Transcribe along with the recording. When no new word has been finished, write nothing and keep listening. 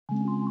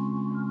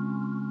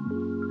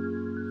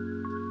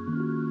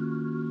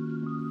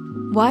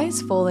Why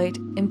is folate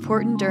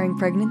important during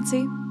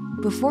pregnancy?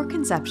 Before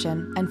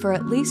conception and for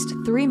at least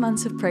 3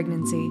 months of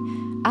pregnancy,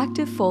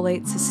 active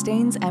folate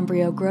sustains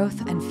embryo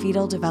growth and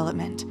fetal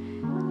development.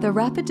 The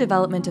rapid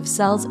development of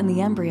cells in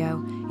the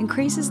embryo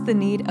increases the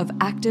need of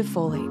active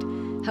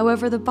folate.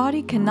 However, the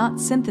body cannot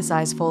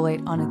synthesize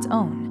folate on its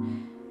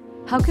own.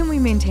 How can we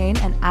maintain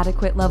an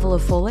adequate level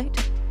of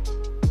folate?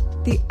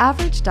 The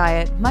average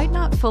diet might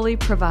not fully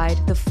provide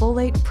the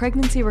folate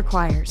pregnancy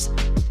requires.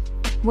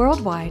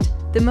 Worldwide,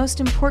 the most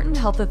important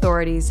health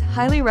authorities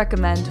highly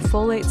recommend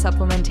folate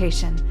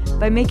supplementation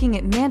by making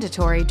it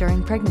mandatory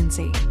during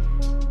pregnancy.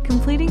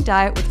 Completing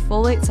diet with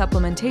folate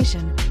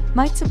supplementation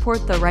might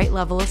support the right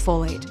level of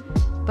folate,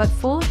 but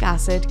folic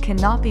acid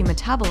cannot be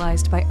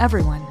metabolized by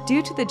everyone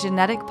due to the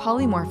genetic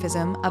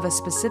polymorphism of a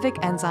specific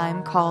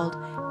enzyme called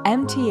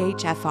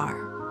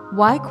MTHFR.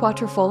 Why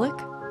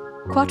quatrefolic?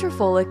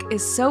 Quatrefolic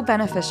is so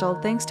beneficial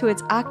thanks to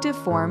its active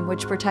form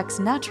which protects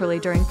naturally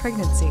during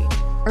pregnancy,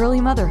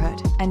 early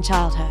motherhood, and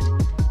childhood.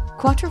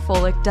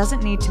 Quatrefolic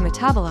doesn't need to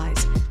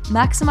metabolize,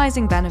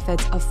 maximizing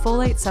benefits of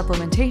folate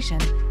supplementation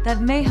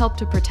that may help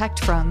to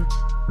protect from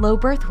low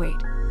birth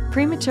weight,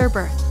 premature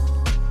birth,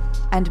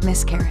 and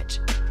miscarriage.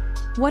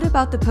 What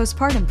about the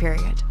postpartum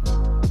period?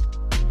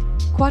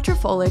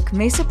 Quatrefolic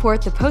may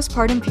support the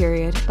postpartum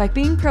period by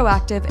being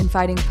proactive in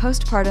fighting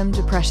postpartum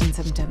depression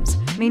symptoms,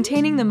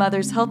 maintaining the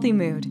mother's healthy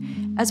mood,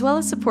 as well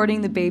as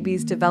supporting the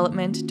baby's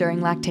development during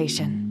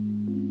lactation.